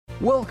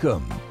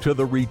Welcome to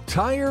the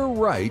Retire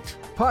Right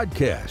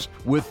podcast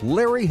with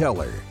Larry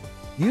Heller.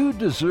 You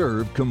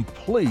deserve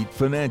complete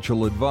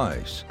financial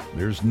advice.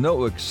 There's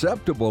no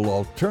acceptable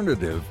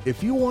alternative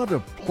if you want a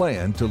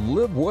plan to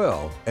live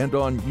well and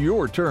on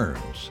your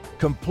terms.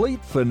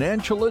 Complete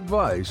financial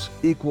advice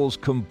equals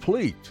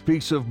complete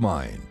peace of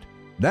mind.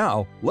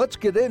 Now, let's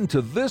get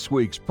into this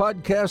week's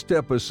podcast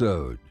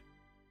episode.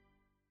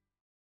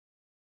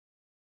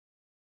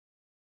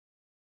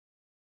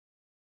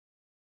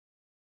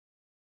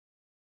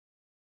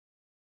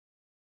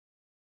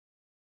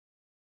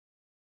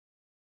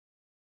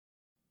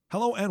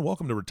 Hello and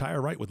welcome to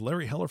Retire Right with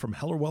Larry Heller from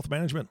Heller Wealth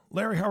Management.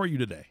 Larry, how are you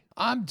today?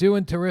 I'm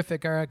doing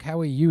terrific, Eric. How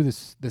are you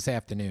this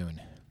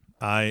afternoon?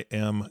 I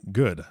am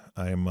good.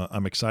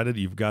 I'm excited.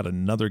 You've got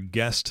another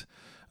guest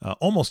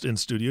almost in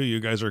studio.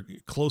 You guys are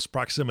close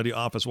proximity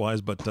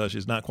office-wise, but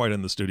she's not quite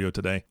in the studio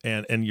today.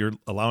 And you're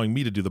allowing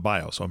me to do the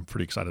bio, so I'm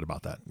pretty excited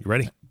about that. You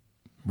ready?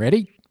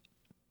 Ready?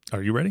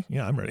 Are you ready?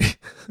 Yeah, I'm ready.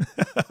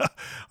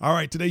 All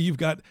right, today you've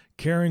got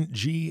Karen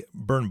G.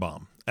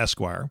 Birnbaum,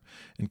 Esquire,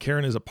 and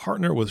Karen is a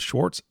partner with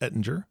Schwartz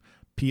Ettinger,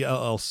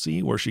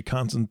 PLLC, where she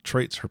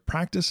concentrates her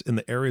practice in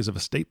the areas of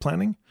estate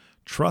planning,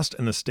 trust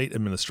and estate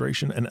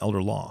administration, and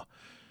elder law.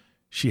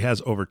 She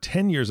has over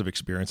 10 years of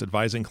experience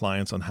advising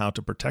clients on how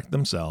to protect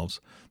themselves,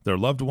 their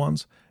loved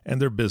ones,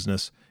 and their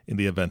business in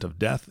the event of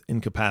death,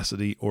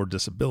 incapacity, or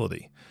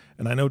disability.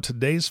 And I know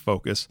today's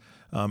focus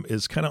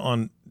is kind of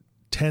on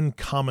 10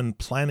 common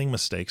planning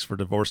mistakes for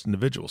divorced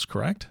individuals,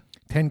 correct?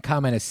 10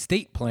 common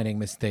estate planning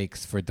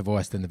mistakes for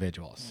divorced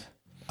individuals.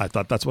 I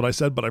thought that's what I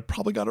said, but I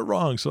probably got it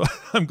wrong. So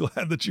I'm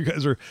glad that you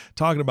guys are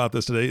talking about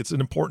this today. It's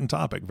an important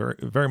topic, very,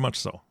 very much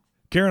so.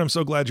 Karen, I'm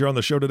so glad you're on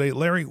the show today.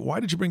 Larry,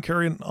 why did you bring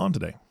Karen on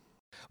today?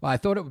 Well, I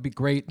thought it would be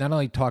great not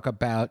only talk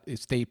about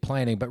estate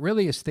planning, but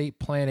really estate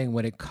planning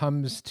when it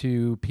comes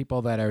to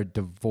people that are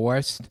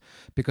divorced,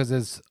 because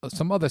there's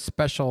some other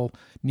special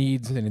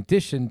needs in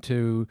addition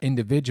to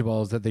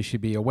individuals that they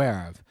should be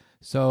aware of.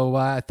 So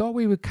I thought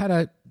we would kind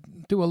of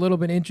do a little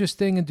bit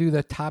interesting and do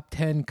the top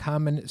 10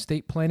 common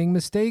estate planning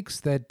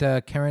mistakes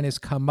that Karen has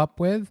come up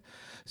with.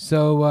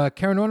 So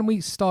Karen, why don't we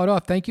start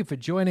off? Thank you for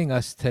joining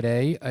us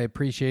today. I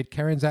appreciate it.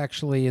 Karen's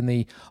actually in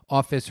the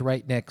office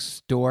right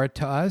next door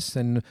to us,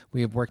 and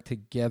we have worked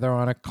together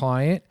on a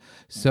client.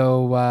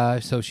 So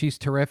she's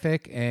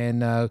terrific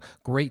and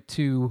great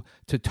to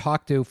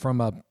talk to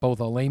from both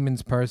a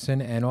layman's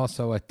person and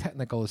also a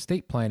technical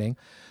estate planning.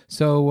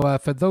 So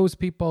for those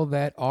people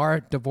that are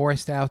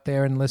divorced out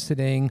there and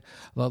listening,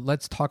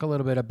 let's talk a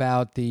little bit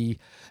about the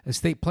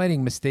estate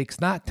planning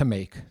mistakes not to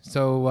make.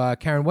 So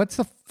Karen, what's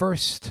the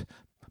first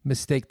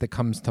mistake that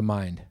comes to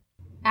mind?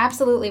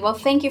 Absolutely. Well,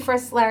 thank you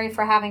first, Larry,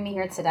 for having me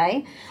here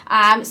today.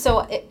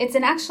 So it's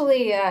an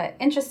actually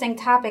interesting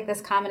topic,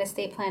 this common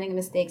estate planning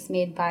mistakes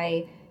made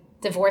by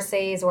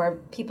divorcees or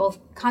people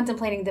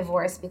contemplating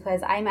divorce,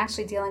 because I'm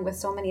actually dealing with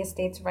so many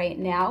estates right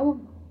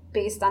now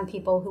based on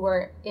people who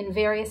are in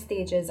various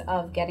stages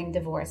of getting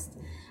divorced.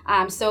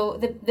 So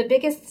the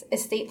biggest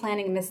estate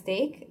planning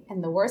mistake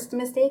and the worst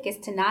mistake is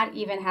to not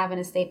even have an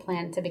estate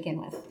plan to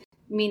begin with.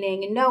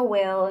 Meaning no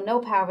will, no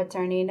power of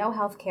attorney, no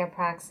healthcare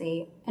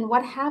proxy. And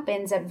what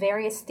happens at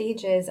various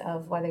stages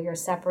of whether you're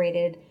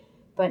separated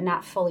but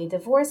not fully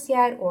divorced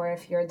yet, or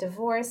if you're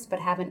divorced but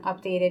haven't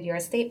updated your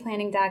estate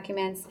planning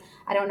documents.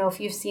 I don't know if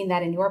you've seen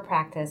that in your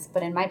practice,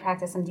 but in my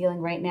practice I'm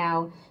dealing right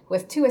now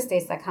with 2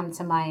 estates that come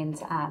to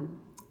mind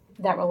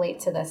that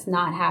relate to this,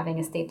 not having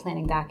estate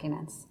planning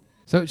documents.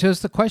 So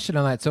just a question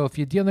on that. So if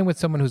you're dealing with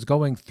someone who's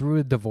going through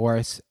a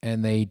divorce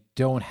and they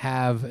don't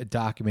have a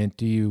document,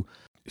 do you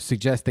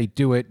suggest they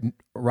do it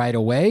right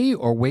away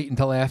or wait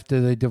until after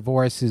the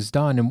divorce is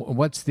done? And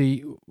would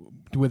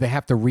they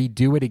have to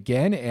redo it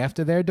again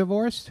after they're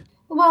divorced?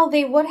 Well,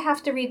 they would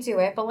have to redo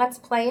it, but let's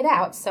play it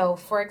out. So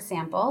for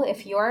example,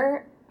 if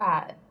you're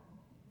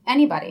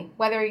anybody,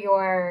 whether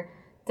you're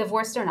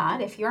divorced or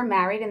not, if you're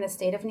married in the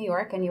state of New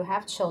York and you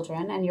have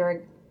children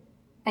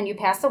and you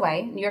pass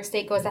away, New York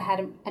State goes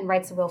ahead and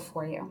writes a will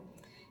for you.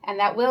 And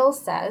that will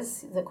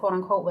says, the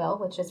quote-unquote will,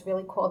 which is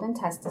really called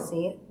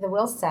intestacy, the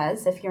will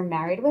says if you're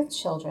married with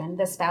children,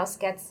 the spouse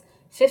gets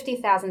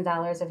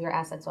 $50,000 of your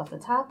assets off the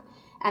top,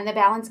 and the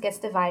balance gets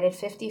divided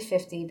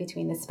 50-50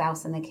 between the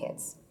spouse and the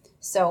kids.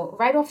 So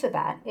right off the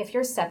bat, if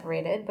you're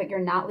separated but you're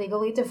not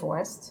legally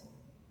divorced,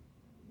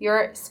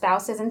 your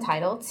spouse is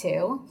entitled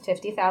to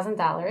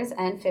 $50,000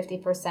 and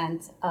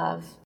 50%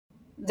 of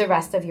the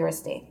rest of your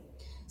estate.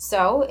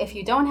 So if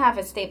you don't have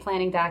estate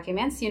planning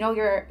documents, you know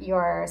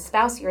your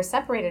spouse you're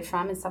separated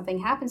from and something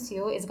happens to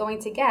you is going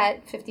to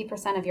get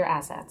 50% of your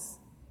assets.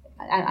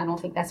 I don't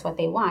think that's what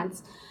they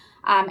want.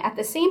 At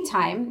the same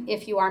time,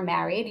 if you are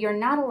married, you're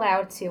not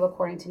allowed to,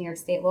 according to New York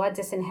State law,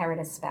 disinherit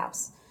a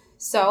spouse.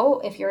 So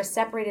if you're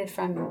separated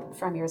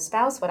from your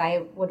spouse, what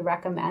I would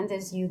recommend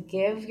is you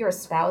give your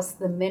spouse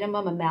the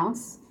minimum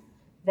amounts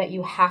that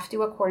you have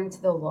to according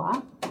to the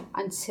law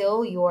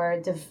until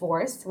you're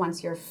divorced.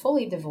 Once you're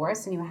fully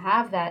divorced and you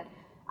have that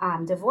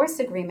divorce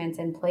agreement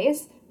in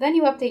place, then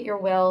you update your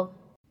will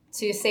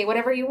to say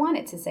whatever you want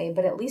it to say,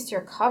 but at least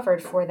you're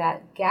covered for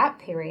that gap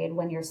period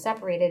when you're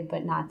separated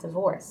but not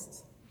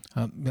divorced.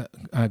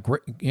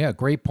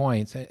 Great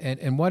points.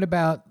 And what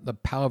about the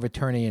power of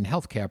attorney and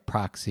healthcare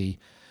proxy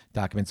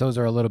documents? Those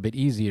are a little bit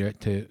easier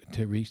to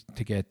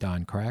get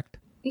done, correct?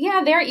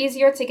 Yeah, they're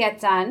easier to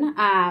get done.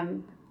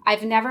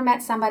 I've never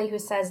met somebody who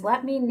says,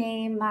 let me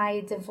name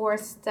my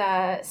divorced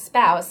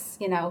spouse,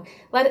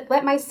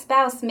 let my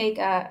spouse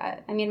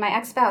my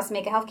ex-spouse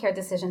make a healthcare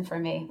decision for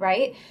me,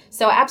 right?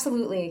 So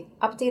absolutely,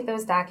 update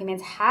those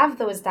documents, have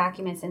those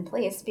documents in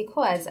place,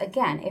 because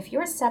again, if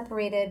you're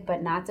separated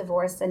but not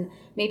divorced, and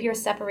maybe you're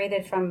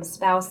separated from a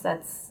spouse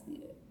that's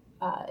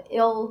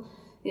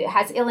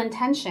has ill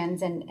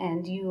intentions,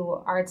 and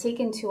you are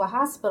taken to a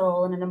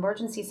hospital in an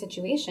emergency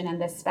situation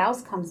and the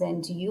spouse comes in,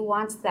 do you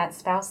want that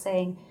spouse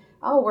saying,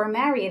 oh, we're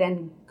married,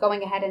 and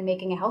going ahead and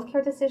making a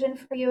healthcare decision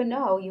for you?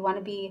 No, you want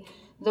to be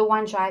the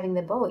one driving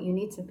the boat. You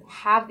need to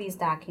have these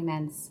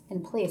documents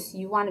in place.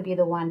 You want to be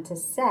the one to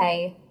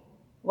say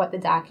what the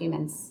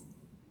documents,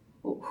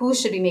 who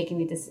should be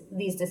making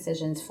these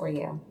decisions for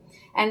you.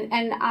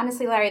 And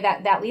honestly, Larry,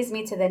 that leads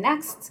me to the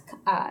next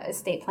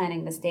estate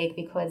planning mistake,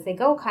 because they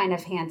go kind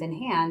of hand in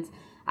hand.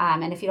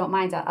 And if you don't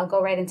mind, I'll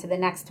go right into the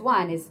next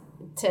one, is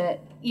to,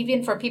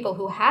 even for people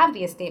who have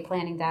the estate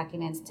planning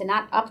documents, to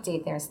not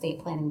update their estate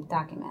planning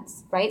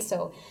documents, right?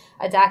 So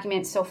a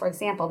document, for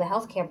example, the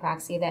healthcare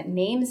proxy that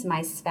names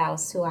my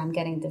spouse who I'm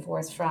getting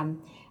divorced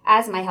from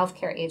as my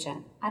healthcare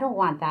agent. I don't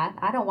want that.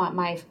 I don't want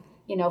my,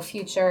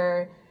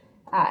 future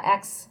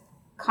ex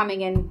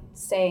coming in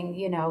saying,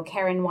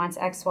 Karen wants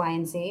X, Y,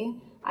 and Z.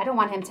 I don't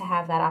want him to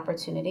have that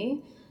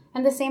opportunity.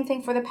 And the same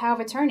thing for the power of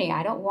attorney.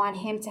 I don't want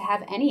him to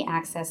have any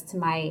access to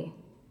my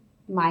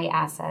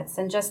assets.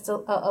 And just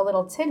a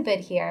little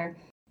tidbit here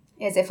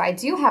is, if I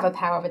do have a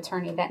power of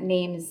attorney that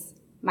names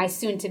my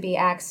soon-to-be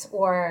ex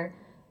or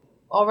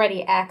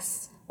already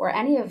ex or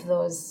any of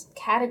those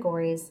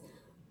categories,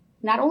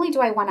 not only do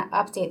I want to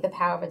update the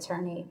power of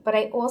attorney, but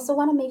I also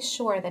want to make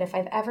sure that if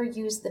I've ever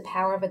used the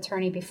power of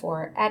attorney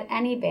before at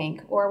any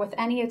bank or with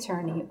any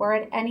attorney or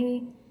at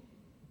any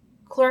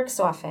clerk's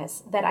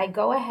office, that I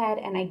go ahead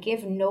and I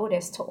give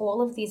notice to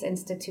all of these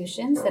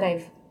institutions that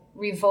I've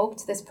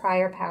revoked this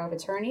prior power of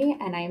attorney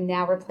and I am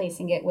now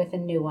replacing it with a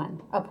new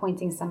one,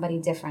 appointing somebody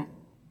different.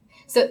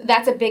 So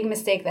that's a big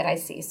mistake that I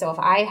see. So if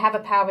I have a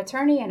power of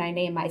attorney and I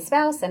name my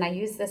spouse and I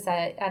use this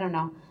at,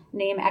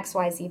 name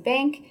XYZ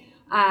Bank,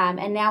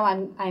 and now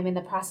I'm in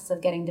the process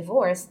of getting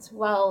divorced,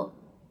 well,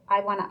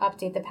 I want to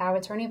update the power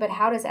of attorney, but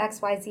how does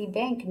XYZ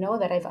Bank know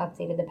that I've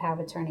updated the power of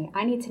attorney?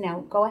 I need to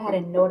now go ahead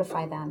and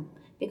notify them,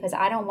 because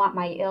I don't want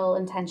my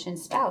ill-intentioned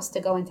spouse to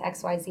go into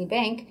XYZ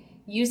Bank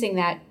using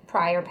that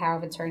prior power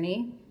of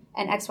attorney,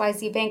 and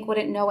XYZ Bank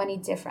wouldn't know any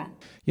different.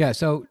 Yeah,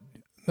 so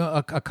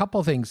a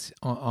couple things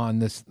on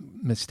this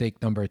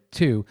mistake number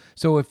 2.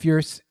 So if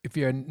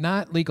you're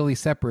not legally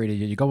separated,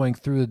 you're going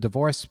through the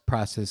divorce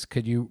process,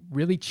 could you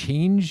really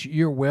change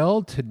your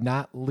will to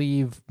not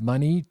leave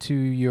money to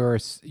your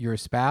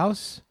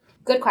spouse?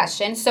 Good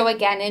question. So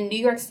again, in New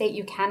York State,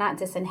 you cannot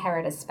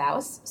disinherit a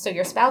spouse. So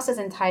your spouse is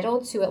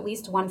entitled to at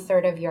least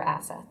 1/3 of your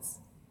assets.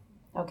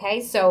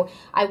 Okay, so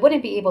I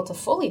wouldn't be able to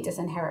fully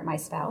disinherit my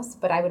spouse,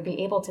 but I would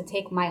be able to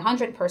take my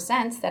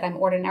 100% that I'm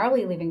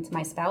ordinarily leaving to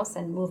my spouse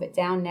and move it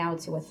down now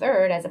to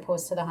 1/3 as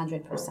opposed to the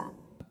 100%.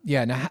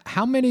 Yeah. Now,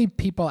 how many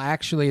people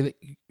actually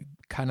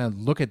kind of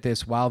look at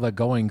this while they're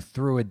going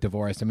through a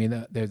divorce? I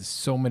mean, there's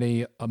so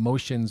many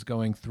emotions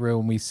going through,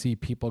 and we see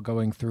people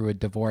going through a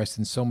divorce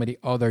and so many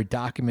other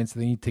documents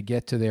they need to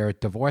get to their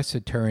divorce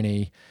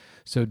attorney.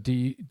 So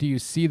do you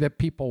see that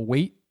people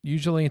wait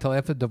usually until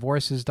after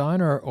divorce is done,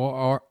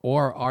 or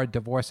are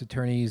divorce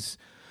attorneys,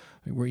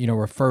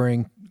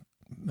 referring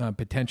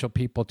potential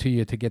people to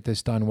you to get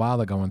this done while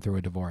they're going through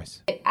a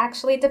divorce? It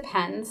actually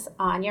depends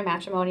on your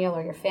matrimonial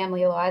or your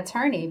family law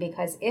attorney,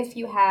 because if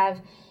you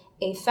have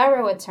a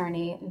thorough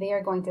attorney, they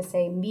are going to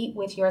say, meet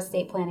with your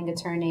estate planning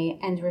attorney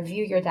and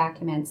review your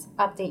documents,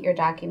 update your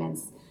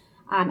documents,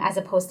 as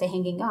opposed to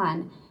hanging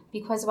on.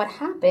 Because what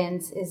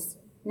happens is,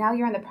 now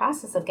you're in the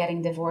process of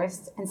getting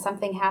divorced and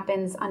something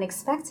happens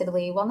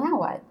unexpectedly. Well, now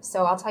what?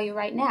 So I'll tell you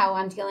right now,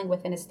 I'm dealing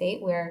with an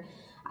estate where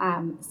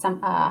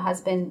some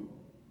husband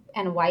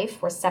and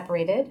wife were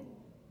separated,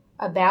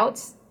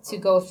 about to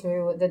go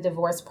through the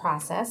divorce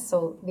process.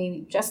 So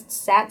they just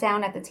sat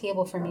down at the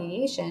table for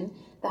mediation.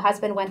 The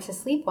husband went to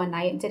sleep one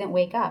night and didn't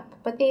wake up,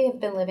 but they have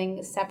been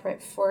living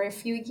separate for a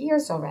few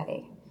years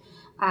already.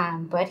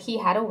 But he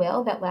had a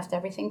will that left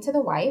everything to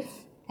the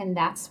wife, and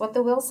that's what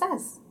the will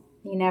says.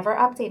 He never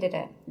updated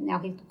it. Now,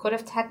 he could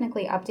have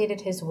technically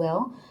updated his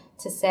will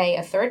to say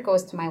 1/3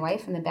 goes to my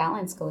wife and the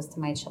balance goes to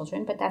my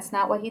children, but that's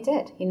not what he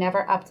did. He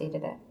never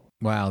updated it.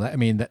 Wow,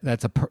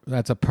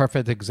 that's a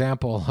perfect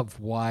example of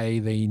why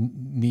they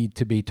need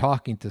to be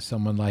talking to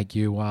someone like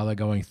you while they're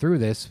going through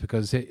this,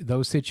 because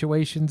those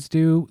situations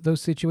do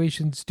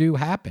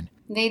happen.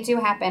 They do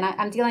happen.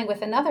 I'm dealing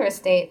with another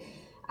estate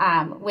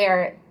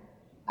where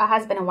a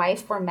husband and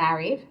wife were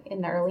married in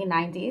the early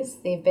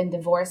 90s. They've been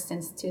divorced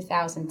since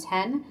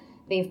 2010.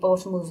 They've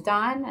both moved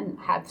on and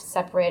have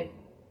separate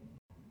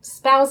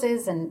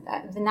spouses and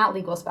not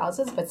legal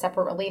spouses, but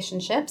separate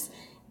relationships,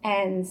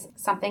 and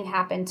something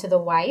happened to the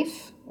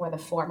wife or the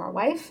former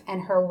wife,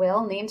 and her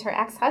will named her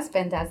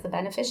ex-husband as the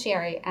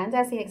beneficiary and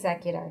as the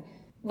executor.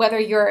 Whether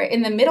you're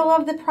in the middle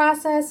of the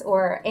process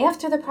or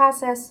after the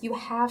process, you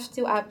have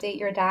to update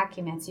your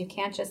documents. You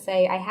can't just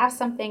say, I have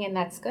something and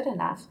that's good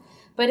enough.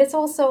 But it's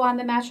also on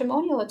the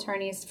matrimonial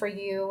attorneys for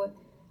you,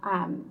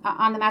 on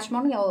the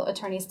matrimonial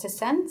attorneys to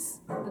send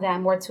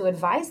them or to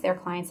advise their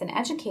clients and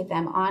educate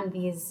them on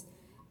these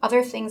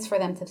other things for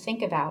them to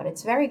think about.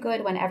 It's very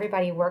good when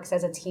everybody works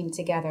as a team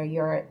together.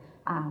 Your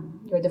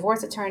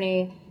divorce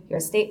attorney, your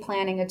estate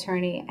planning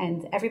attorney,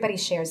 and everybody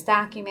shares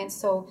documents.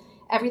 So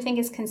everything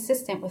is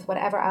consistent with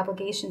whatever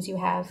obligations you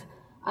have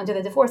under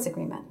the divorce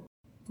agreement,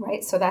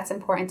 right? So that's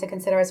important to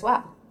consider as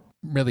well.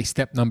 Really,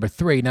 step number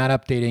 3, not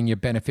updating your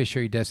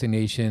beneficiary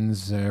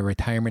designations,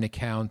 retirement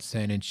accounts,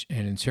 and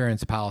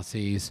insurance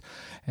policies.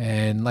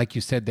 And like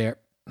you said there,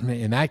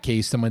 in that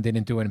case, someone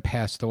didn't do it and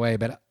passed away,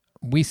 but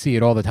we see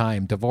it all the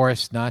time.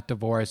 Divorce, not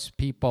divorce.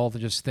 People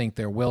just think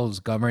their wills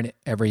govern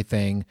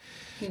everything.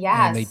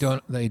 Yes.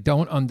 And they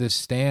don't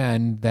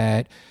understand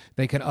that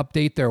they can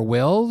update their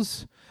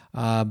wills,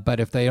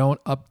 but if they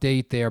don't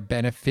update their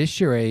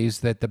beneficiaries,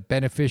 that the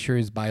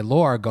beneficiaries by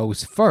law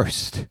goes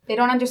first. They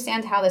don't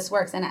understand how this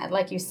works. And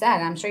like you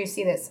said, I'm sure you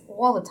see this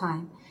all the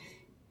time.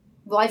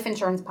 Life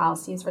insurance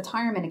policies,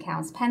 retirement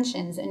accounts,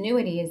 pensions,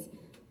 annuities.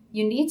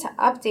 You need to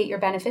update your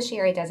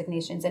beneficiary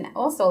designations. And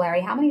also,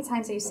 Larry, how many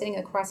times are you sitting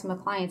across from a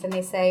client and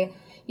they say,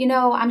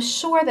 I'm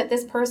sure that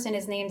this person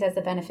is named as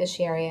the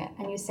beneficiary.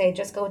 And you say,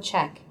 just go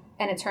check.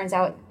 And it turns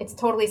out it's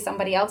totally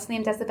somebody else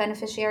named as the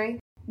beneficiary.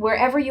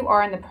 Wherever you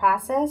are in the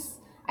process,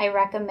 I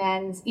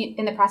recommend,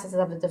 in the process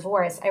of the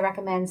divorce, I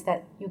recommend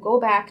that you go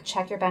back,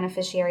 check your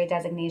beneficiary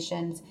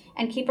designations,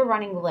 and keep a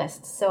running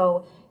list.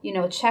 So,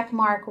 check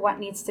mark what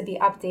needs to be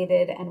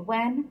updated and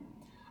when.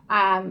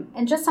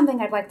 And just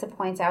something I'd like to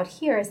point out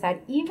here is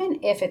that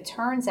even if it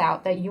turns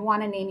out that you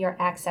want to name your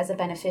ex as a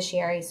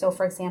beneficiary, so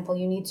for example,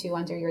 you need to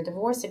under your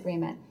divorce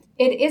agreement,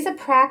 it is a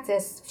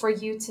practice for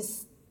you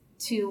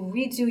to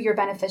redo your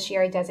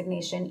beneficiary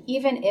designation,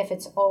 even if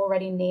it's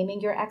already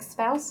naming your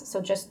ex-spouse. So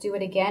just do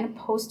it again,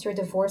 post your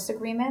divorce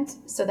agreement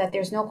so that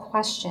there's no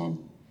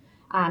question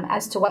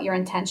as to what your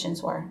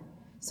intentions were,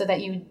 so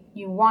that you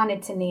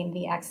wanted to name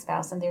the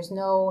ex-spouse and there's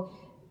no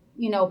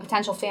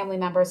potential family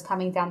members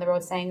coming down the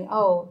road saying,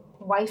 oh,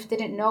 wife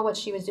didn't know what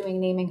she was doing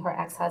naming her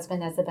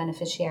ex-husband as the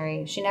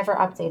beneficiary. She never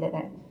updated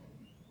it.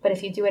 But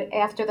if you do it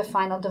after the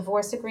final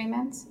divorce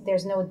agreement,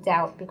 there's no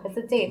doubt because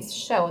the dates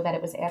show that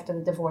it was after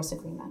the divorce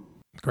agreement.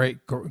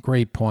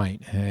 Great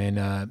point. And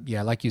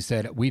like you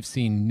said, we've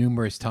seen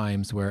numerous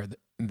times where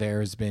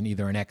there's been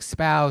either an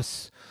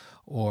ex-spouse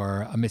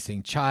or a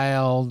missing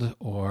child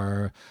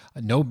or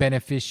no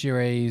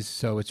beneficiaries.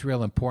 So it's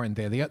real important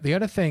there. The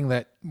other thing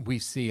that we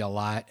see a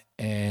lot,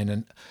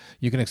 and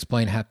you can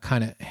explain how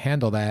kind of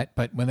handle that,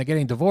 but when they're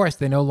getting divorced,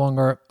 they no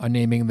longer are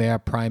naming their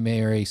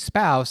primary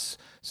spouse.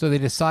 So they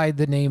decide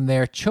to name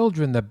their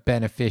children the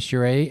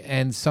beneficiary,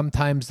 and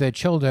sometimes their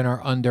children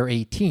are under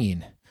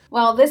 18.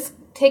 Well, this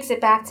takes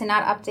it back to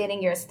not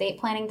updating your estate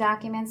planning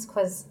documents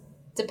because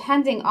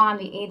depending on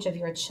the age of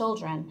your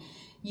children,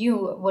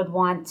 you would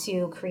want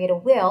to create a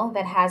will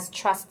that has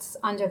trusts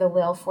under the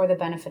will for the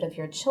benefit of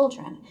your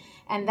children.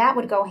 And that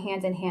would go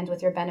hand in hand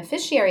with your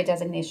beneficiary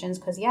designations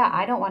because,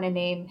 I don't want to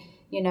name,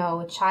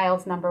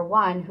 child number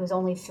 1 who's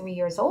only 3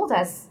 years old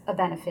as a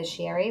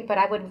beneficiary, but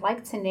I would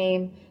like to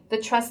name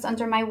the trust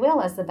under my will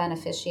as the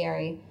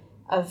beneficiary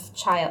of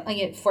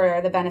child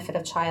for the benefit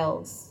of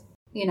child,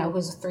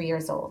 who's 3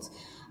 years old.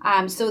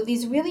 So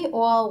these really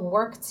all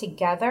work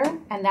together,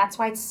 and that's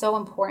why it's so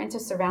important to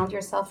surround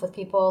yourself with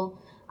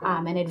people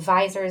and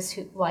advisors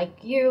who, like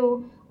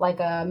you,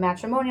 like a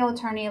matrimonial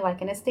attorney, like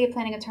an estate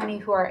planning attorney,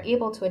 who are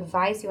able to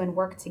advise you and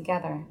work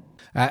together.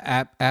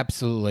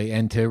 Absolutely,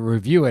 and to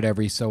review it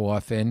every so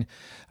often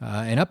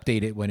and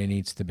update it when it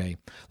needs to be.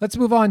 Let's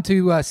move on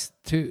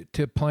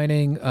to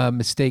planning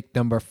mistake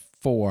number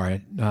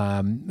 4,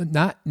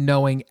 not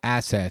knowing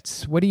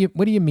assets. What do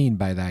you mean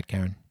by that,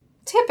 Karen?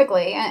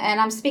 Typically,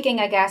 and I'm speaking,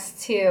 I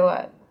guess,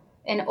 to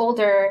an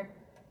older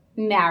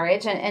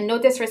marriage, and no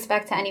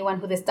disrespect to anyone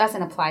who this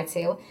doesn't apply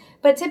to,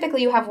 but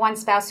typically you have one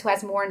spouse who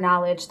has more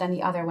knowledge than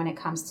the other when it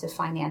comes to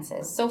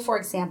finances. So, for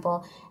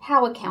example,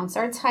 how accounts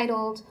are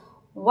titled,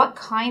 what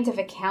kind of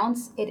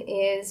accounts it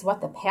is,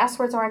 what the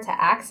passwords are to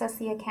access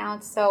the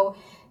account. So,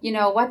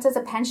 what does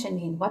a pension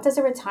mean? What does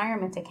a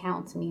retirement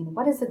account mean?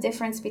 What is the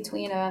difference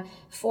between a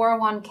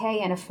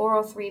 401k and a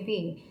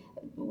 403b?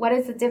 What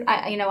is the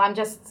I'm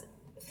just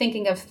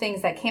thinking of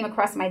things that came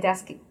across my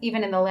desk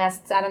even in the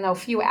last,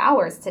 few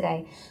hours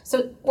today.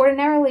 So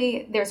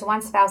ordinarily, there's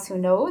one spouse who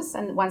knows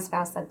and one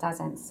spouse that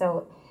doesn't.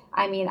 So,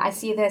 I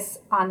see this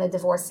on the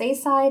divorcee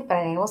side, but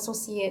I also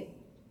see it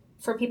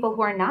for people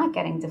who are not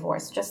getting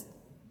divorced. Just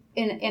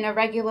in a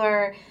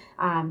regular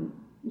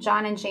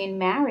John and Jane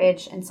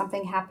marriage, and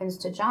something happens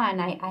to John,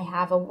 I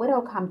have a widow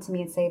come to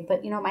me and say,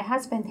 but, my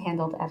husband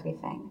handled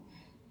everything.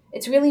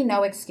 It's really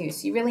no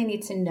excuse. You really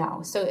need to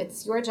know. So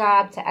it's your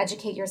job to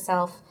educate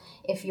yourself.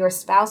 If your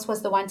spouse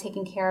was the one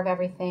taking care of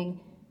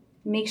everything,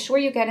 make sure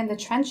you get in the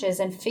trenches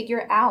and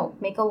figure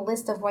out, make a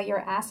list of what your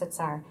assets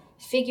are.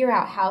 Figure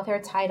out how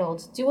they're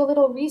titled. Do a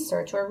little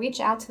research or reach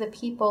out to the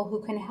people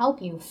who can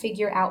help you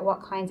figure out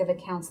what kinds of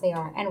accounts they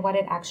are and what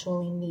it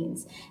actually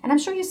means. And I'm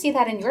sure you see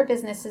that in your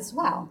business as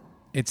well.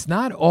 It's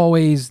not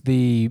always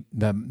the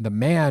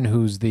man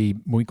who's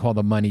we call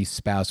the money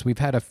spouse. We've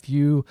had a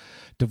few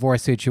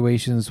divorce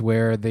situations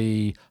where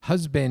the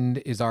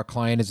husband is our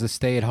client, is the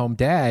stay-at-home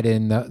dad,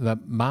 and the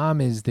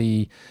mom is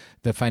the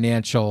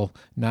financial,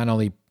 not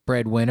only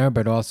breadwinner,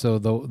 but also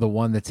the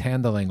one that's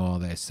handling all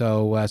this.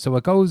 So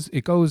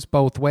it goes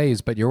both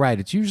ways. But you're right.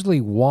 It's usually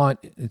one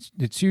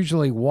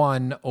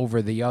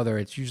over the other.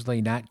 It's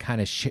usually not kind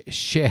of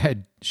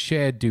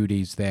shared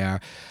duties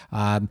there.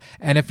 And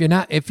if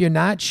you're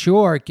not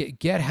sure,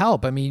 get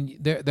help. I mean,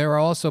 there are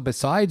also,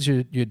 besides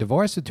your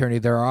divorce attorney,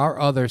 there are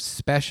other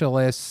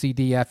specialists,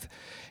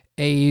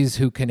 CDFAs,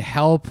 who can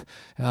help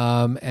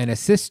and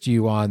assist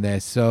you on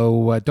this.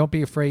 So don't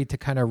be afraid to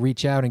kind of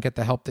reach out and get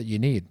the help that you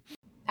need.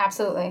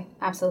 Absolutely.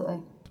 Absolutely.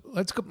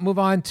 Let's move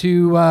on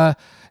to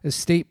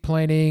estate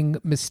planning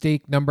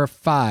mistake number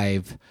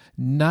 5: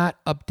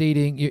 not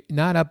updating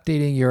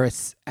your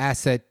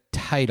asset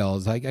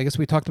titles. I guess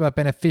we talked about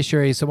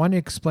beneficiaries. So why don't you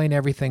explain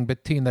everything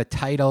between the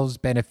titles,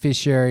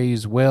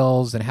 beneficiaries,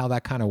 wills, and how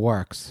that kind of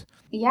works?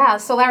 Yeah.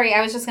 So Larry,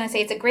 I was just going to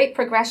say it's a great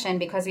progression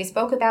because we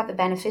spoke about the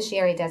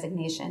beneficiary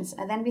designations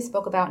and then we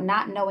spoke about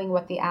not knowing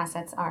what the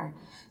assets are.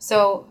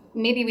 So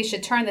maybe we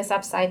should turn this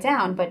upside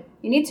down, but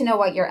you need to know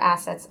what your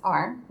assets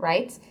are,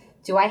 right?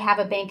 Do I have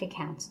a bank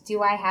account?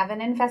 Do I have an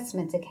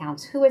investment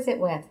account? Who is it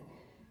with?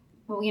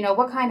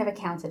 What kind of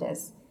account it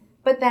is.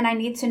 But then I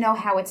need to know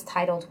how it's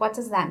titled. What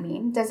does that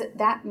mean? Does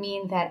that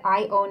mean that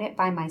I own it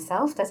by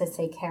myself? Does it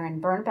say Karen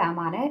Birnbaum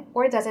on it?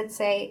 Or does it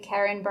say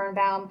Karen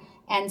Birnbaum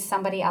and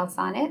somebody else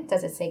on it?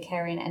 Does it say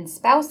Karen and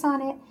spouse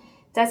on it?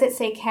 Does it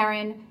say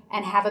Karen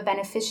and have a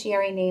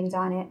beneficiary named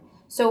on it?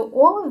 So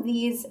all of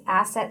these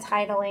asset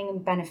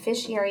titling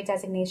beneficiary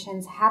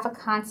designations have a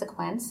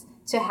consequence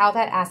to how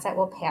that asset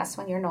will pass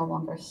when you're no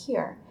longer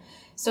here.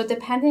 So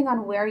depending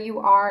on where you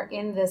are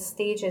in the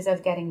stages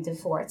of getting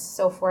divorced,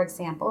 so for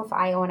example, if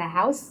I own a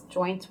house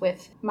joint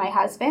with my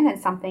husband and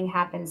something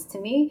happens to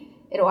me,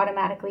 it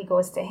automatically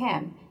goes to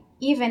him.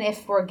 Even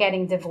if we're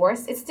getting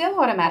divorced, it still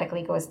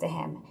automatically goes to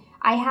him.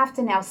 I have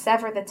to now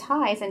sever the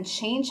ties and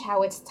change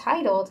how it's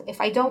titled if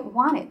I don't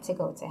want it to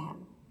go to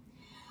him.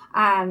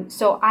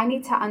 So I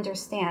need to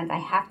understand, I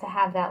have to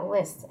have that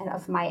list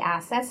of my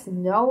assets,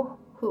 know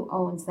who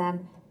owns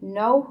them,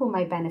 know who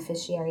my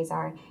beneficiaries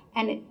are.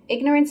 And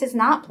ignorance is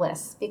not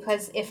bliss,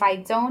 because if I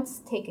don't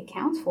take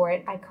account for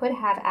it, I could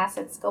have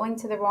assets going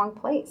to the wrong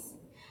place.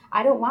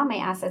 I don't want my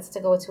assets to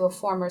go to a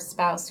former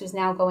spouse who's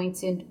now going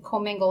to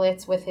commingle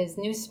it with his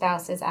new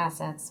spouse's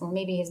assets, or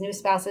maybe his new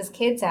spouse's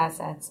kids'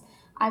 assets.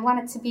 I want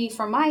it to be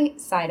for my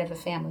side of the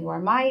family or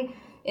my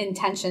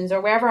intentions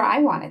or wherever I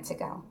want it to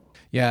go.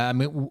 Yeah, I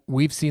mean,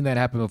 we've seen that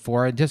happen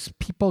before. Just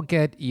people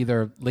get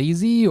either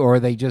lazy or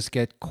they just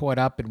get caught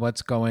up in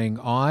what's going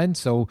on.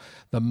 So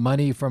the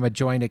money from a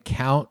joint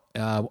account,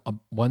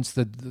 once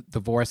the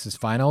divorce is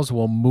finals,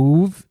 will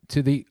move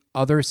to the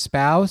other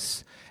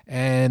spouse,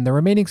 and the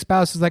remaining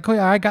spouse is like, "Oh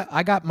yeah,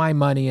 I got my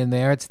money in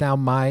there. It's now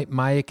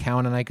my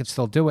account, and I can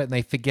still do it." And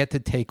they forget to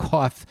take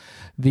off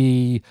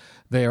their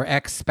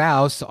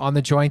ex-spouse on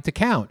the joint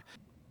account.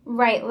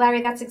 Right,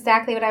 Larry, that's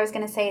exactly what I was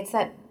going to say. It's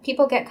that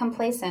people get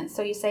complacent.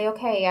 So you say,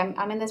 okay,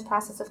 I'm in this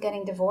process of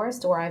getting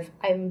divorced, or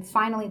I'm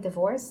finally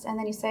divorced. And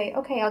then you say,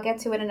 okay, I'll get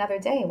to it another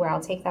day where I'll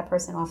take that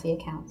person off the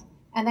account.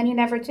 And then you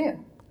never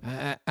do.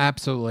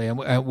 Absolutely.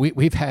 And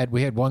we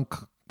had one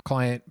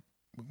client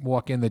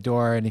walk in the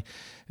door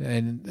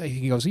and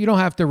he goes, "You don't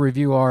have to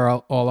review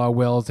all our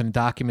wills and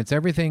documents.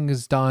 Everything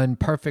is done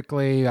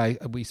perfectly.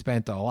 We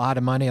spent a lot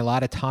of money, a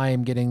lot of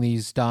time getting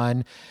these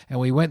done. And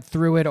we went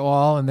through it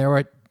all, and there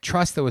were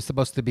trust that was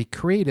supposed to be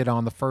created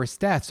on the first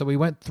death. So we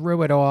went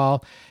through it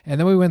all, and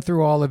then we went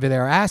through all of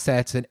their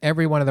assets, and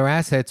every one of their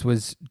assets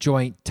was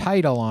joint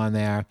title on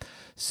there.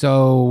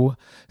 So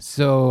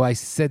I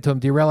said to him,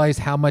 "Do you realize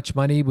how much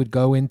money would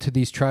go into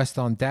these trusts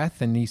on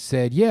death?" And he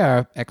said,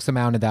 "Yeah, X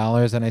amount of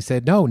dollars." And I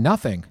said, "No,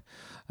 nothing.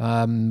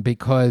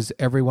 Because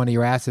every one of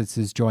your assets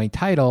is joint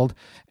titled."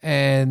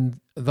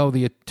 And though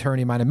the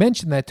attorney might have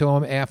mentioned that to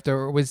him,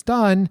 after it was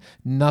done,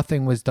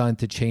 nothing was done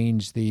to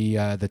change the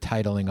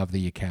titling of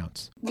the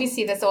accounts. We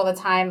see this all the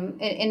time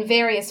in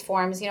various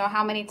forms.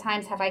 How many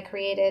times have I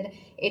created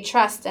a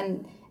trust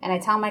and I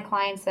tell my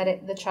clients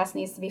that the trust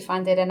needs to be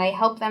funded, and I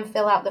help them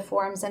fill out the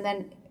forms, and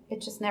then it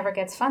just never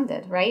gets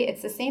funded, right?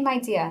 It's the same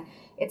idea.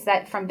 It's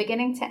that from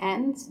beginning to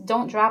end,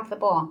 don't drop the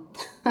ball.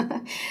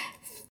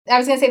 I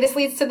was going to say this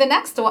leads to the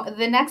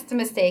next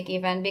mistake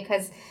even,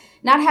 because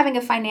not having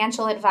a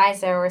financial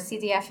advisor or a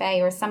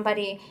CDFA or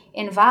somebody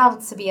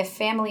involved to be a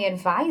family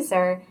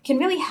advisor can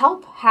really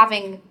help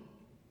having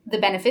the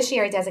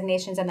beneficiary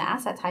designations and the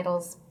asset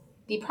titles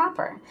be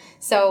proper.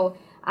 So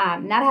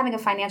not having a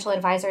financial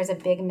advisor is a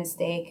big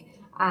mistake.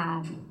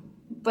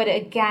 But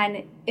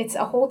again, it's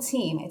a whole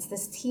team. It's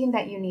this team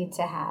that you need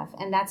to have.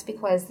 And that's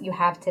because you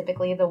have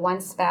typically the one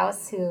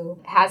spouse who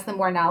has the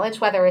more knowledge,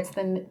 whether it's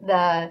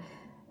the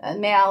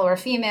male or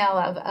female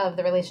of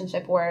the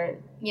relationship, or,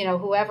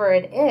 whoever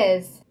it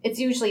is. It's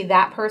usually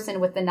that person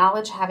with the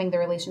knowledge having the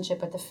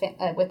relationship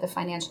with the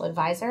financial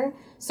advisor.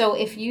 So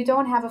if you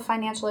don't have a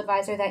financial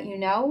advisor that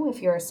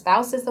if your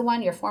spouse is the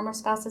one, your former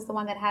spouse is the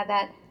one that had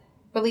that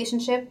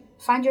relationship,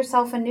 find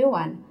yourself a new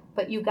one.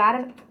 But you got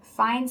to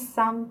find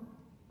some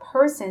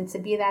person to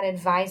be that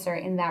advisor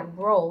in that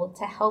role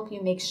to help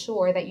you make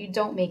sure that you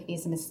don't make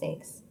these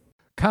mistakes.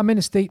 Common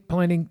estate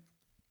planning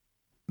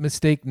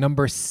mistake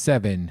number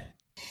 7.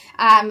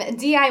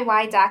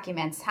 DIY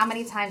documents. How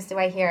many times do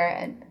I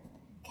hear,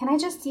 can I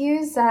just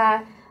use,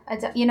 I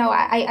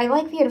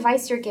like the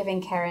advice you're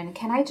giving, Karen.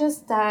 Can I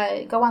just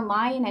go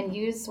online and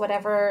use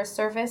whatever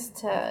service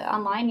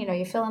online,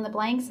 you fill in the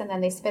blanks and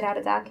then they spit out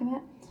a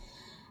document?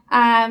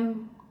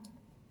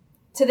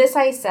 To this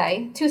I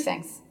say 2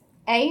 things.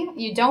 A,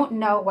 you don't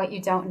know what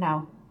you don't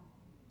know.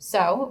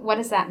 So what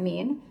does that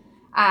mean?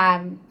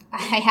 I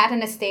had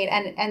an estate,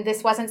 and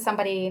this wasn't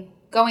somebody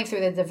going through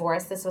the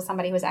divorce. This was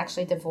somebody who was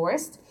actually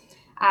divorced.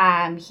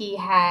 He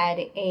had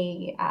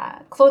a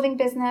clothing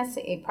business,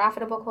 a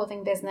profitable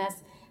clothing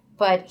business,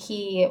 but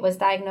he was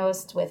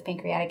diagnosed with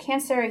pancreatic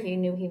cancer. He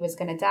knew he was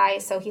going to die.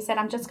 So he said,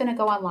 I'm just going to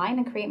go online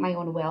and create my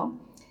own will.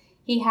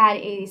 He had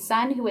a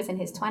son who was in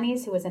his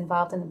 20s who was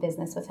involved in the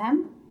business with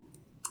him.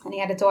 And he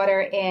had a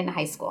daughter in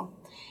high school.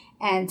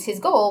 And his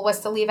goal was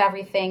to leave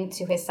everything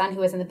to his son who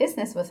was in the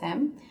business with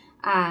him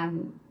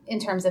in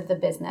terms of the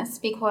business,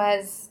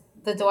 because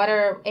the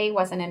daughter, A,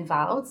 wasn't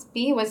involved,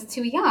 B, was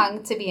too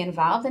young to be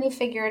involved, and he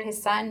figured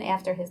his son,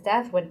 after his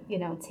death, would,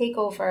 take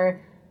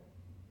over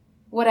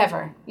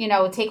whatever,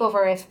 take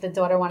over if the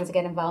daughter wanted to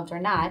get involved or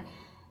not.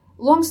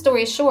 Long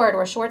story short,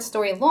 or short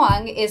story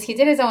long, is he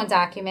did his own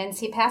documents,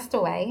 he passed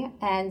away,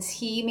 and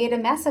he made a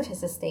mess of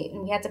his estate.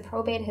 And we had to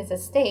probate his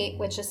estate,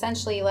 which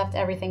essentially left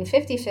everything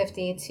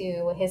 50-50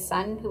 to his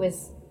son, who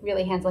was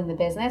really handling the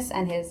business,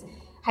 and his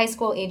high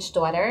school-aged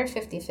daughter,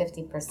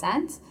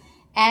 50-50%,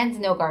 and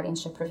no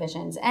guardianship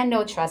provisions, and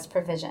no trust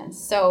provisions.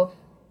 So,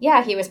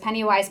 yeah, he was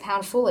penny-wise,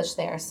 pound-foolish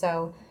there.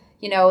 So,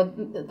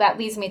 that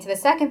leads me to the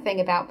second thing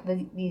about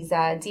these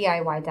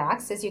DIY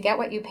docs, is you get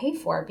what you pay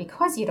for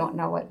because you don't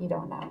know what you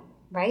don't know.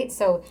 Right?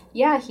 So,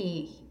 yeah,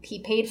 he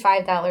paid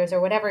 $5 or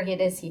whatever it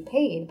is he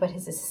paid, but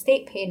his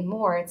estate paid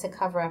more to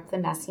cover up the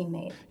mess he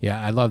made. Yeah,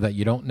 I love that.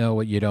 You don't know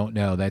what you don't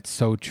know. That's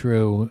so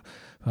true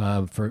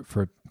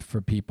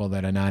for people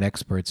that are not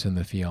experts in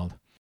the field.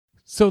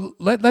 So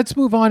let's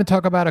move on and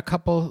talk about a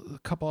couple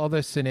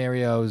other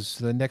scenarios.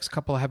 The next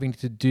couple having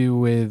to do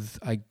with,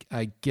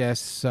 I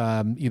guess,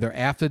 either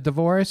after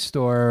divorced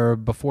or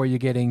before you're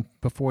getting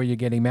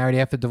married,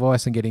 after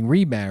divorce and getting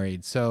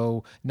remarried.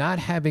 So not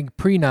having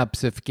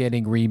prenups if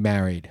getting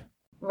remarried.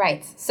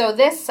 Right. So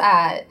this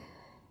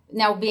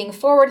now being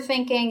forward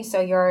thinking.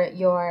 So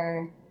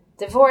you're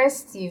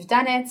divorced. You've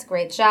done it.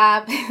 Great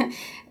job.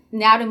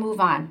 Now to move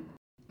on.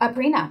 A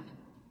prenup.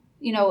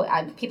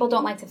 People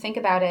don't like to think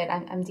about it.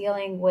 I'm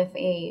dealing with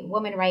a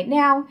woman right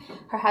now.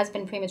 Her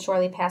husband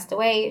prematurely passed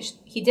away.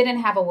 He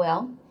didn't have a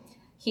will.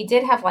 He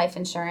did have life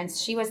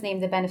insurance. She was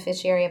named the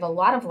beneficiary of a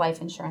lot of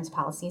life insurance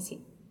policies.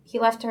 He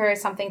left her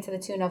something to the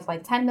tune of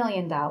like $10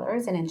 million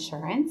in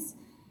insurance.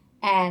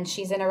 And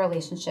she's in a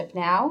relationship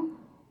now.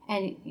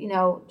 And,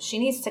 she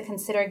needs to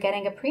consider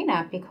getting a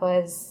prenup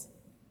because,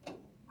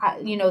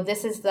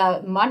 this is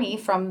the money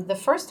from the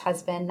first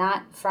husband,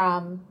 not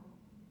from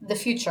the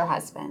future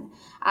husband.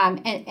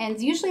 And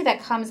usually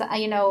that comes,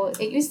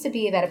 it used to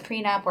be that a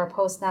prenup or a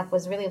postnup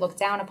was really looked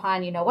down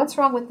upon. What's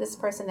wrong with this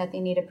person that they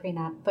need a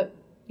prenup? But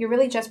you're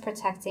really just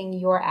protecting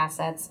your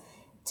assets.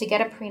 To get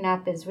a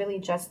prenup is really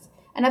just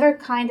another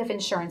kind of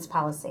insurance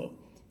policy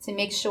to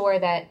make sure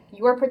that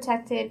you're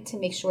protected, to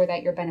make sure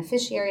that your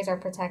beneficiaries are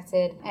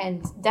protected,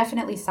 and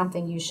definitely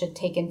something you should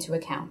take into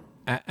account.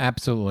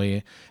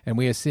 Absolutely. And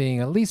we are seeing,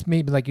 at least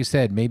maybe like you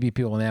said, maybe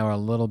people now are a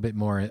little bit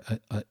more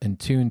in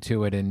tune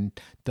to it and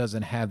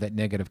doesn't have that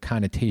negative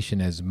connotation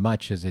as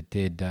much as it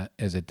did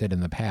in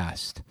the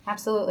past.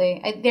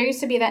 Absolutely. There used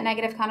to be that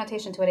negative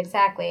connotation to it,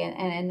 exactly.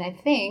 And I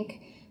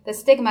think the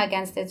stigma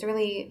against it's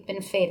really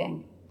been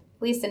fading.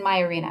 At least in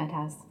my arena it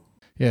has.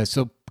 Yeah,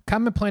 so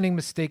common planning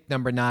mistake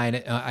number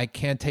 9. I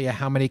can't tell you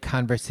how many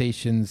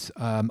conversations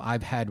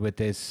I've had with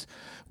this,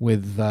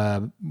 with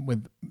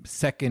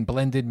second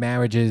blended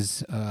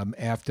marriages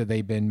after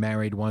they've been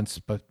married once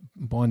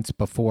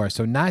before.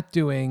 So not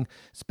doing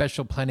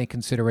special planning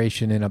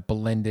consideration in a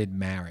blended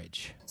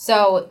marriage.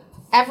 So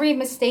every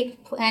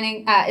estate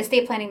planning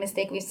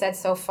mistake we've said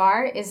so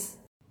far is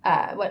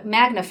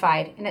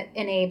magnified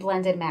in a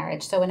blended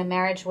marriage. So in a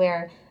marriage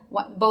where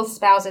both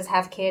spouses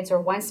have kids,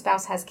 or one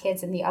spouse has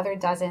kids and the other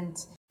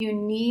doesn't, you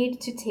need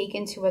to take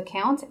into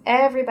account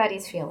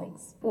everybody's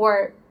feelings,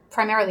 or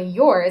primarily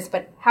yours,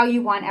 but how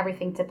you want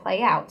everything to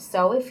play out.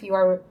 So if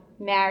you're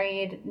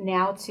married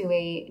now to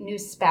a new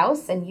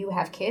spouse and you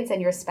have kids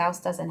and your spouse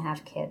doesn't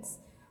have kids,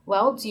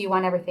 Well, do you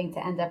want everything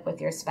to end up with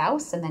your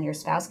spouse, and then your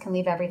spouse can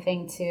leave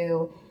everything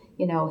to,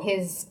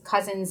 his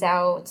cousins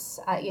out,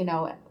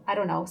 I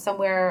don't know,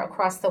 somewhere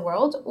across the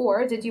world?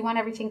 Or did you want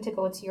everything to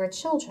go to your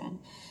children?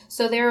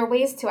 So there are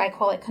ways to, I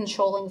call it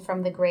controlling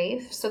from the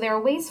grave. So there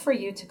are ways for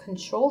you to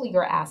control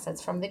your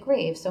assets from the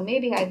grave. So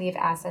maybe I leave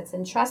assets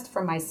in trust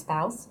for my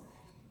spouse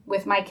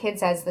with my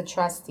kids as the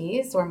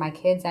trustees, or my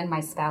kids and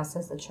my spouse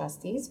as the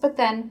trustees. But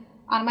then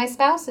on my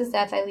spouse's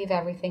death, I leave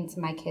everything to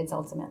my kids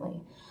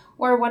ultimately.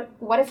 Or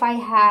what if I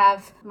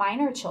have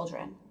minor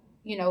children?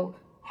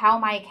 How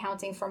am I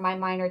accounting for my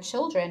minor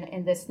children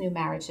in this new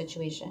marriage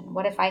situation?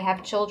 What if I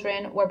have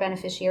children or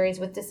beneficiaries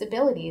with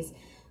disabilities?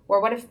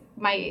 Or what if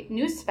my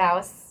new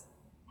spouse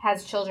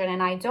has children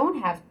and I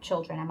don't have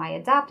children? Am I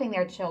adopting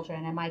their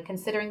children? Am I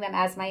considering them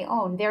as my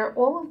own? There are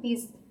all of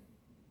these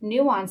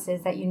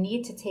nuances that you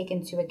need to take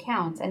into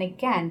account. And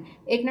again,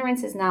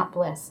 ignorance is not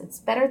bliss. It's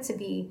better to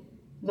be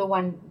the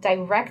one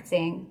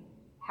directing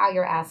how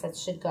your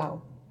assets should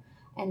go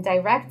and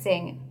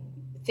directing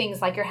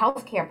things like your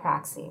healthcare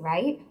proxy,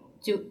 right?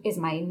 Is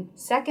my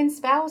second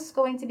spouse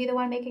going to be the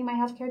one making my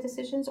healthcare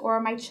decisions, or are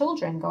my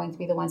children going to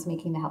be the ones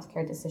making the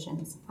healthcare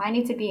decisions? I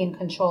need to be in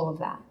control of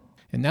that.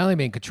 And not only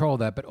be in control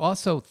of that, but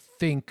also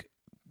think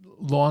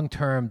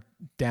long-term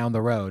down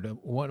the road.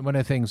 One of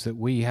the things that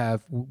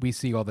we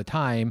see all the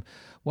time,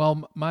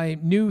 well, my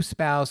new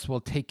spouse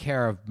will take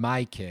care of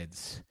my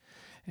kids.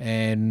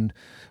 And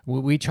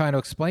we try to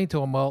explain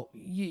to them, well,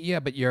 yeah,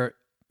 but your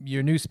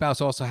new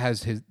spouse also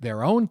has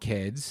their own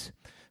kids.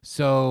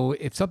 So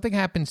if something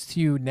happens to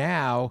you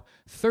now,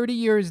 30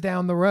 years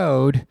down the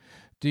road,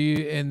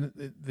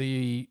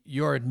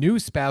 your new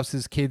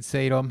spouse's kids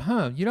say to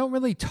them, you don't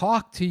really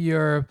talk to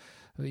your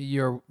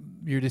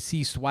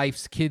deceased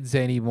wife's kids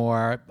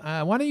anymore.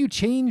 Why don't you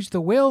change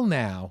the will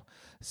now?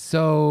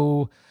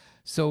 So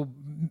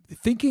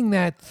thinking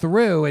that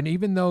through, and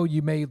even though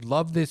you may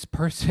love this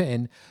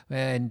person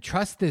and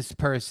trust this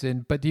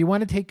person, but do you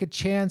want to take a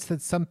chance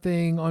that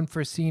something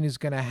unforeseen is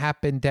going to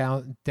happen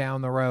down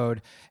the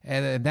road?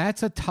 And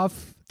that's a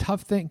tough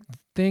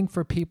thing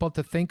for people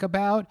to think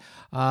about.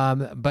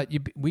 But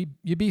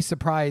you'd be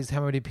surprised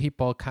how many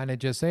people kind of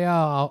just say,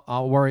 "Oh,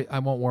 I'll worry. I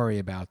won't worry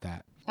about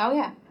that." Oh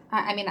yeah.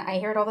 I mean, I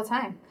hear it all the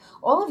time.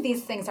 All of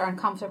these things are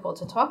uncomfortable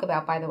to talk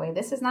about, by the way.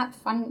 This is not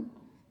fun,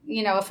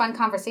 a fun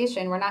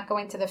conversation. We're not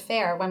going to the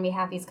fair when we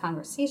have these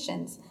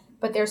conversations,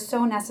 but they're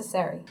so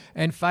necessary.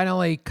 And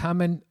finally,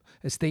 common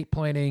estate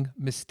planning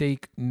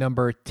mistake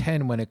number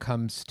 10 when it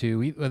comes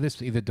to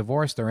either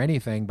divorced or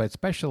anything, but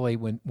especially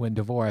when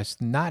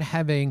divorced, not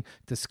having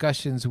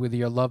discussions with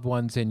your loved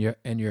ones and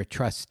your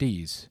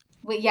trustees.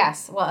 Well,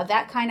 yes. Well,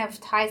 that kind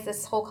of ties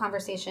this whole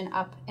conversation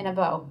up in a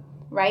bow,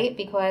 right?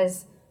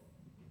 Because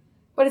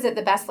what is it?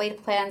 The best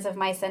laid plans of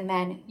mice and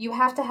men. You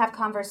have to have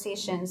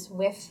conversations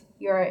with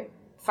your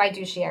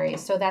fiduciaries.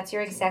 So that's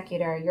your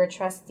executor, your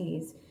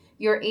trustees,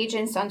 your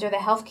agents under the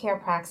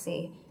healthcare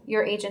proxy,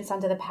 your agents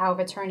under the power of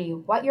attorney,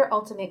 what your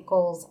ultimate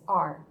goals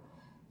are.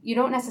 You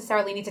don't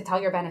necessarily need to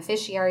tell your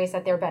beneficiaries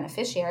that they're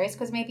beneficiaries,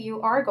 because maybe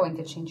you are going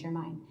to change your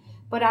mind.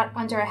 But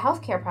under a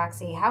healthcare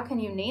proxy, how can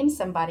you name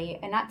somebody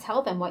and not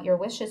tell them what your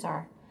wishes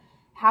are?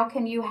 How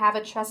can you have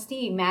a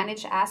trustee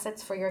manage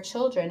assets for your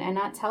children and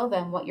not tell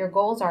them what your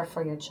goals are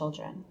for your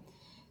children?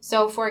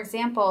 So, for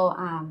example,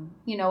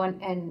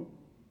 and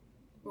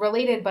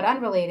related but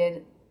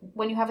unrelated,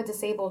 when you have a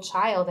disabled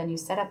child and you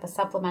set up a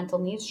supplemental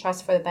needs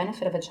trust for the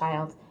benefit of a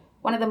child,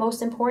 one of the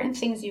most important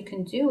things you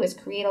can do is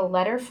create a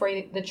letter for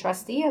the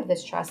trustee of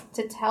this trust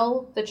to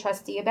tell the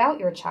trustee about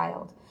your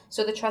child,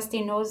 so the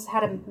trustee knows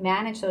how to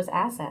manage those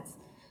assets.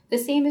 The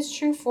same is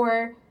true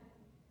for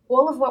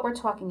all of what we're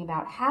talking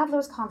about. Have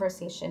those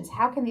conversations.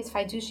 How can these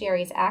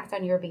fiduciaries act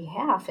on your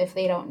behalf if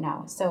they don't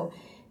know? So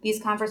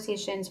these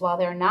conversations, while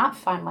they're not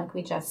fun, like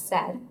we just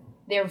said,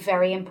 they're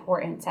very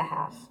important to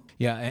have.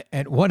 Yeah,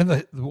 and one of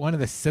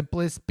the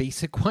simplest,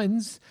 basic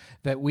ones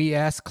that we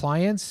ask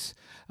clients,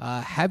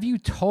 have you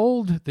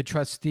told the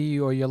trustee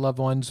or your loved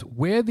ones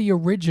where the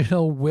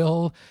original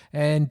will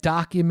and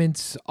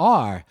documents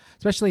are?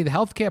 Especially the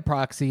healthcare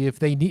proxy, if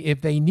they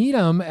need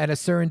them at a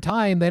certain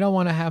time, they don't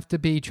want to have to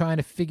be trying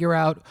to figure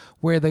out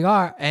where they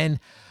are.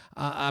 And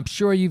I'm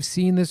sure you've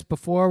seen this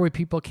before where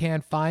people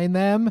can't find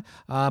them,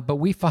 but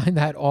we find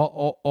that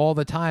all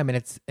the time,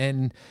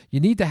 and you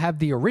need to have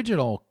the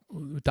original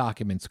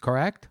documents,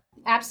 correct?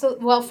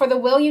 Absolutely. Well, for the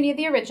will, you need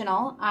the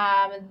original.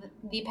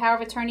 The power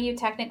of attorney, you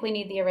technically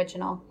need the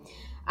original.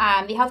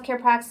 The healthcare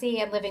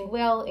proxy and living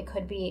will, it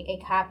could be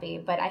a copy.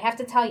 But I have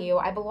to tell you,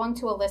 I belong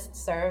to a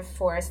listserv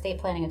for estate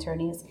planning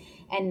attorneys.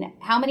 And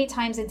how many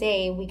times a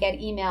day we get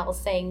emails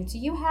saying, do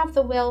you have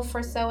the will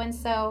for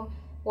so-and-so?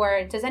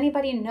 Or does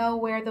anybody know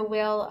where the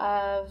will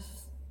of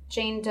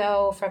Jane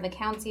Doe from the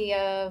county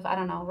of,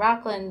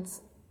 Rockland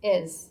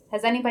is?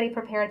 Has anybody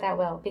prepared that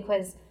will?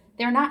 Because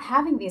they're not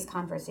having these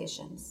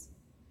conversations.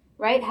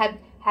 Right?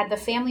 Had the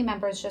family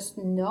members just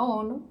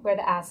known where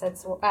the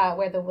assets,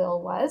 where the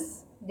will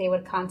was, they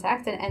would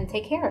contact and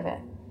take care of it.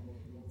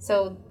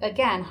 So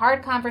again,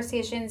 hard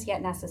conversations,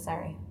 yet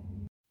necessary.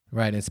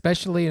 Right,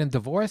 especially in a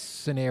divorce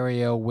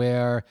scenario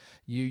where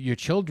your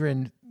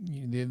children,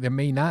 there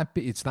may not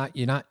be, it's not,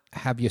 you're not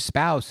have your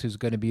spouse who's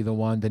going to be the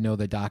one to know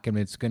the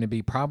document. It's going to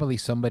be probably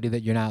somebody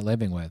that you're not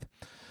living with.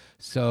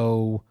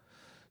 So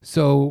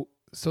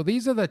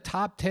these are the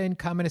top 10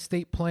 common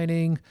estate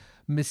planning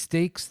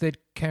mistakes that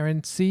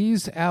Karen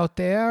sees out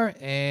there.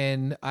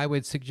 And I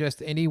would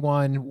suggest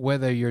anyone,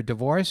 whether you're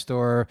divorced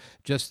or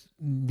just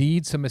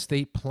need some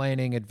estate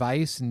planning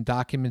advice and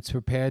documents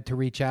prepared, to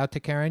reach out to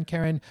Karen.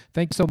 Karen,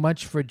 thanks so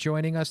much for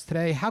joining us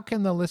today. How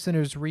can the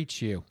listeners reach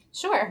you?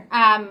 Sure.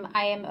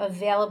 I am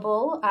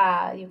available.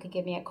 You could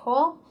give me a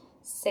call,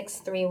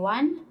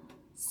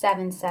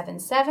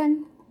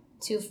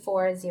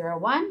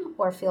 631-777-2401,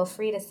 or feel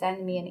free to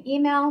send me an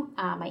email.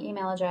 My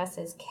email address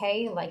is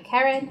K like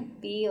Karen,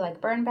 B like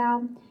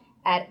Birnbaum,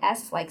 at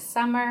S like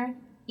Summer,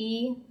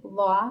 E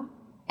Law,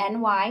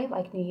 NY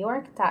like New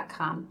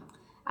York.com.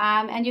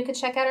 And you can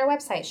check out our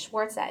website,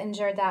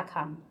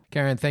 schwartzettinger.com.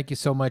 Karen, thank you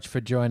so much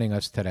for joining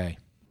us today.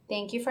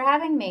 Thank you for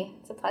having me.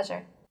 It's a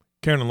pleasure.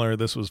 Karen and Larry,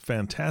 this was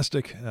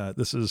fantastic.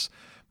 This is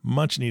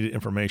much needed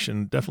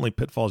information. Definitely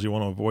pitfalls you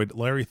want to avoid.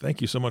 Larry,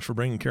 thank you so much for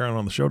bringing Karen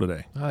on the show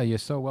today. Oh, you're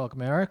so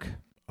welcome, Eric.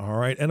 All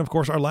right. And of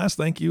course, our last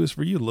thank you is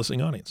for you, the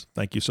listening audience.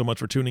 Thank you so much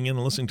for tuning in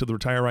and listening to the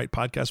Retire Right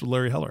podcast with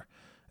Larry Heller.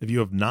 If you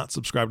have not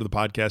subscribed to the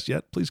podcast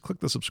yet, please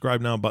click the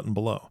subscribe now button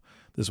below.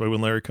 This way,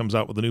 when Larry comes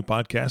out with a new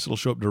podcast, it'll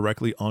show up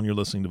directly on your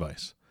listening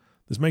device.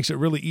 This makes it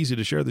really easy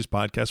to share these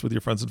podcasts with your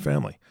friends and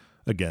family.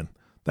 Again,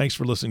 thanks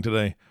for listening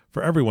today.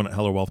 For everyone at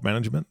Heller Wealth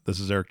Management, this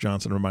is Eric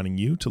Johnson reminding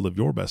you to live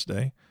your best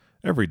day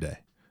every day.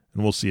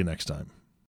 And we'll see you next time.